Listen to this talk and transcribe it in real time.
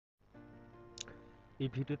এই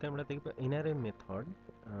ভিডিওতে আমরা দেখব এনআরএম মেথড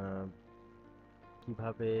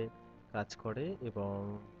কিভাবে কাজ করে এবং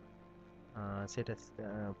সেটা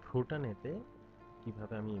ফ্রুটানেতে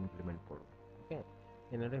কিভাবে আমি ইমপ্লিমেন্ট করব। ওকে,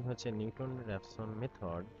 এনআরএম হচ্ছে নিউটন র্যাফসন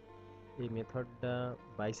মেথড। এই মেথডটা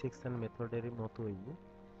বাইসেকশন মেথডের মতোই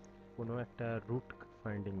কোনো একটা রুট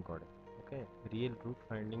ফাইন্ডিং করে। ওকে, রিয়েল রুট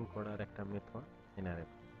ফাইন্ডিং করার একটা মেথড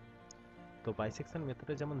এনআরএম। তো বাইসেকশন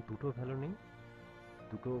মেথডে যেমন দুটো ভ্যালু নেই,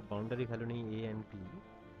 দুটো বাউন্ডারি ভ্যালু নেই এ অ্যান্ড বি,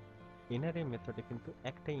 এনআরএম মেথডে কিন্তু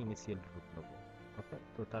একটাই ইনিশিয়াল রুট নেব। ওকে,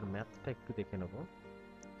 তো তার ম্যাথটা একটু দেখে নেব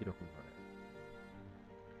কীরকম হয়।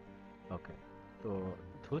 ওকে, তো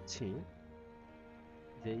ধরছি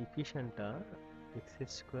যে ইকুয়েশনটা x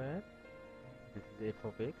square, this is F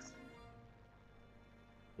of x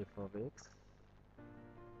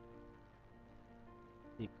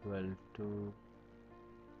equal to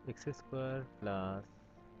x square plus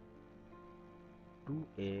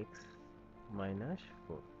 2x minus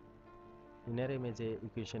 4। NRM এ যে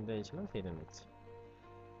ইকুয়েশনটা এসেছিলাম সেটা নিচ্ছি।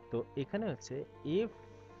 তো এখানে হচ্ছে এফ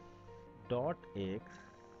ডট এক্স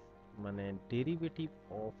মানে derivative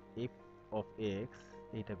of F of x,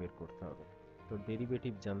 এইটা বের করতে হবে। তো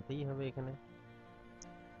ডেরিভেটিভ জানতেই হবে এখানে।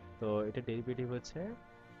 তো এটা ডেরিভেটিভ হচ্ছে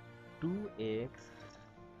 2x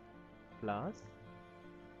প্লাস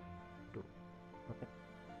 2। ওকে,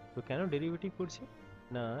 তো কেন ডেরিভেটিভ করছি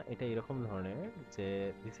না, এটা এরকম ধরনের যে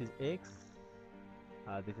this is x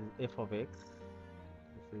R this is F of x,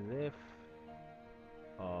 this is F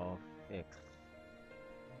of x.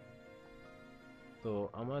 তো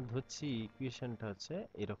আমরা ধরছি ইকুয়েশনটা হচ্ছে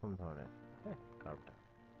এরকম ধরনের, হ্যাঁ, কার্ভটা।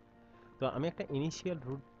 তো আমি একটা ইনিশিয়াল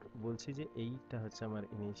রুট বলছি যে এইটা হচ্ছে আমার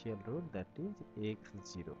initial root, that is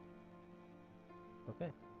x0। ওকে,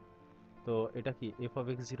 তো এটা কি এফ অফ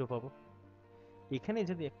x0 পাবো। এখানে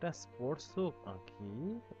যদি একটা স্পর্শক আঁকি,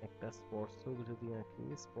 একটা স্পর্শক যদি আঁকি,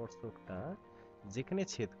 স্পর্শকটা যেখানে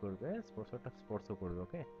ছেদ করবে, স্পর্শকটা স্পর্শ করবে,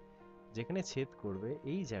 ওকে, যেখানে ছেদ করবে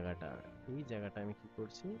এই জায়গাটা, এই জায়গাটা আমি কি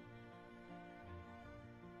করছি,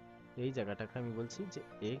 এই জায়গাটাকে আমি বলছি যে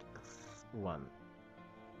x1।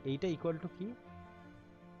 এইটা ইকুয়াল টু কি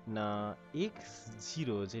না x0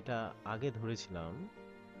 যেটা আগে ধরেছিলাম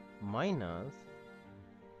minus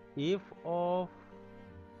F of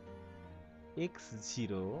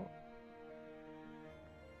x0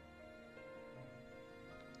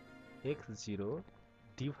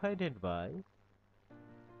 divided by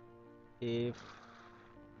f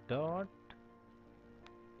dot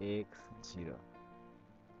x0,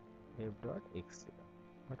 f dot x0।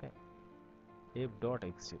 Okay, f dot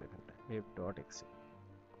x0, এখানটা f ডট x0।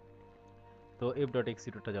 তো f ডট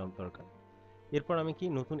x0টা জানার দরকার। এরপর আমি কি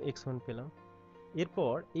নতুন x1 পেলাম।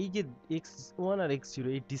 এরপর এই যে x1 আর x0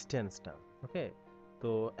 এই ডিস্টেন্সটা, ওকে,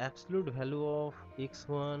 তো absolute value of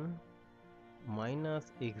x1 minus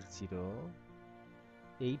x0,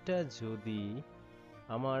 এইটা যদি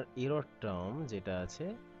আমার এরর টার্ম যেটা আছে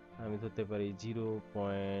আমি ধরতে পারি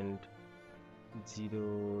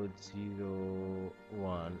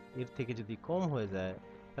 0.001 এর থেকে যদি কম হয়ে যায়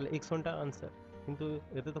তাহলে x1টা আনসার, কিন্তু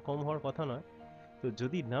এতে তো কম হওয়ার কথা নয়। তো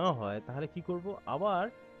যদি না হয় তাহলে কি করব, আবার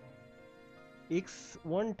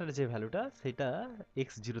x1টার যে ভ্যালুটা সেটা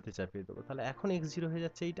x0তে চাপিয়ে দেবো, তাহলে এখন x0 হয়ে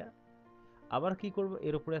যাচ্ছে এইটা। আবার কি করব,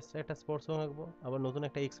 এর উপরে একটা স্পর্শক আঁকবো, আবার নতুন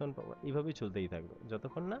একটা x1 পাবো, এইভাবেই চলতেই থাকবে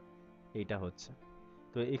যতক্ষণ না এইটা হচ্ছে।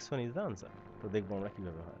 তো x1 ইজ দ্য আনসার। তো দেখবো আমরা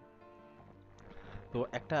কিভাবে হয়। তো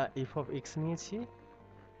একটা এফ অফ এক্স নিয়েছি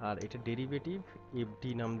আর এটা ডেরিভেটিভ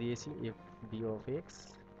এফডি নাম দিয়েছি, এফ ডি অফ এক্স।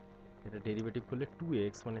 এটা ডেরিভেটিভ করলে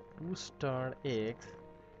 2x মানে 2 স্টার এক্স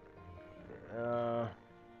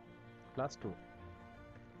প্লাস 2।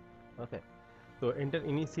 ওকে, তো এন্টার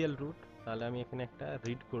ইনিশিয়াল রুট, তাহলে আমি এখানে একটা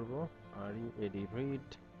রিড করব, are you eddy read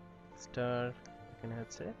star, এখানে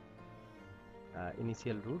হচ্ছে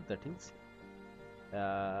initial root that is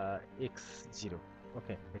x0।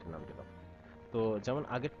 ওকে, এটা নাম দিলাম। তো যেমন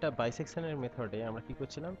আগেরটা বাইসেকশনের মেথডে আমরা কি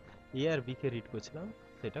করছিলাম, এ আর বি কে রিড করছিলাম,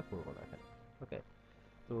 সেটা করব না এখানে। ওকে,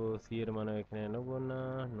 তো সি এর মানে এখানে নেব না,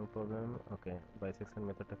 নো প্রবলেম। ওকে, বাইসেকশন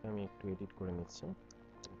মেথডটাকে আমি একটু এডিট করে নিচ্ছি,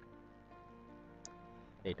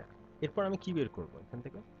 এইটা। এরপর আমি কি বের করব এখান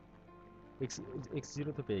থেকে, x0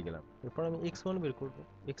 তো পেয়ে গেলাম, এরপর আমি x1 বের করব।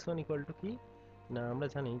 x1 ইকুয়াল টু কি না, আমরা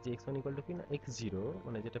জানি যে x1 ইকুয়াল টু কি না x0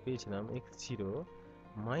 মানে যেটা পেয়েছিলাম x0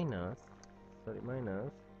 minus, sorry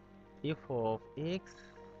minus f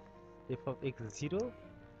of x0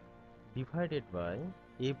 divided by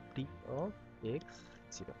fd of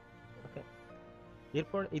x0। ওকে,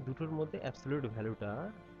 এরপর এই দুটোর মধ্যে অ্যাবসলিউট ভ্যালুটা,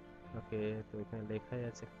 ওকে, তো এখানে লেখাই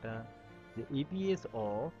আছে একটা যে abs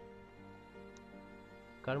অফ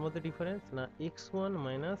কার মধ্যে ডিফারেন্স না x1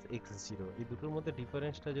 মাইনাস x0, এই দুটোর মধ্যে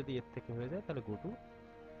ডিফারেন্সটা যদি এর থেকে হয়ে যায় তাহলে গো টু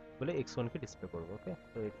বলে x1 কে ডিসপ্লে করব। ওকে,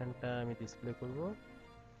 তো এখানটা আমি ডিসপ্লে করব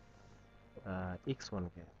x1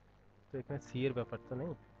 কে। তো এখানে c এর ব্যাপার তো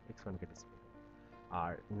নেই, x1 কে ডিসপ্লে।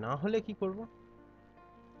 আর না হলে কি করব?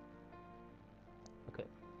 ওকে,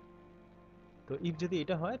 তো ইফ যদি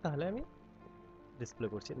এটা হয় তাহলে আমি ডিসপ্লে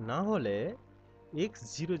করছি, না হলে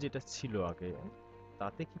x0 যেটা ছিল আগে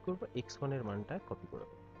তাতে কি করব, x1 এর মানটা কপি করে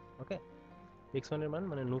দেবো। ওকে, x1 এর মান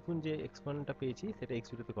মানে নতুন যে x1 টা পেয়েছি সেটা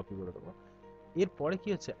x0 তে কপি করে দেবো। এরপরে কি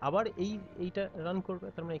হচ্ছে, আবার এইটা রান করবে।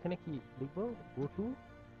 তার মানে এখানে কি লিখবো, গো টু,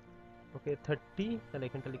 ওকে 30, তাহলে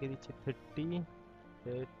এখানটা লিখে দিচ্ছি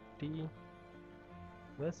 30,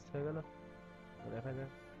 ব্যাস হয়ে গেল। দেখা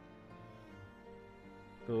যাক।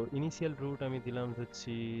 তো ইনিশিয়াল রুট আমি দিলাম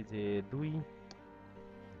হচ্ছি যে 2,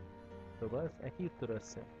 তো বাস একই উত্তর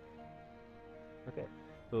আসছে। ওকে,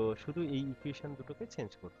 তো শুধু এই ইকুয়েশন দুটোকে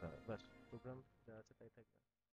চেঞ্জ করতে হবে, বাস প্রোগ্রাম যা আছে তাই থাকবে।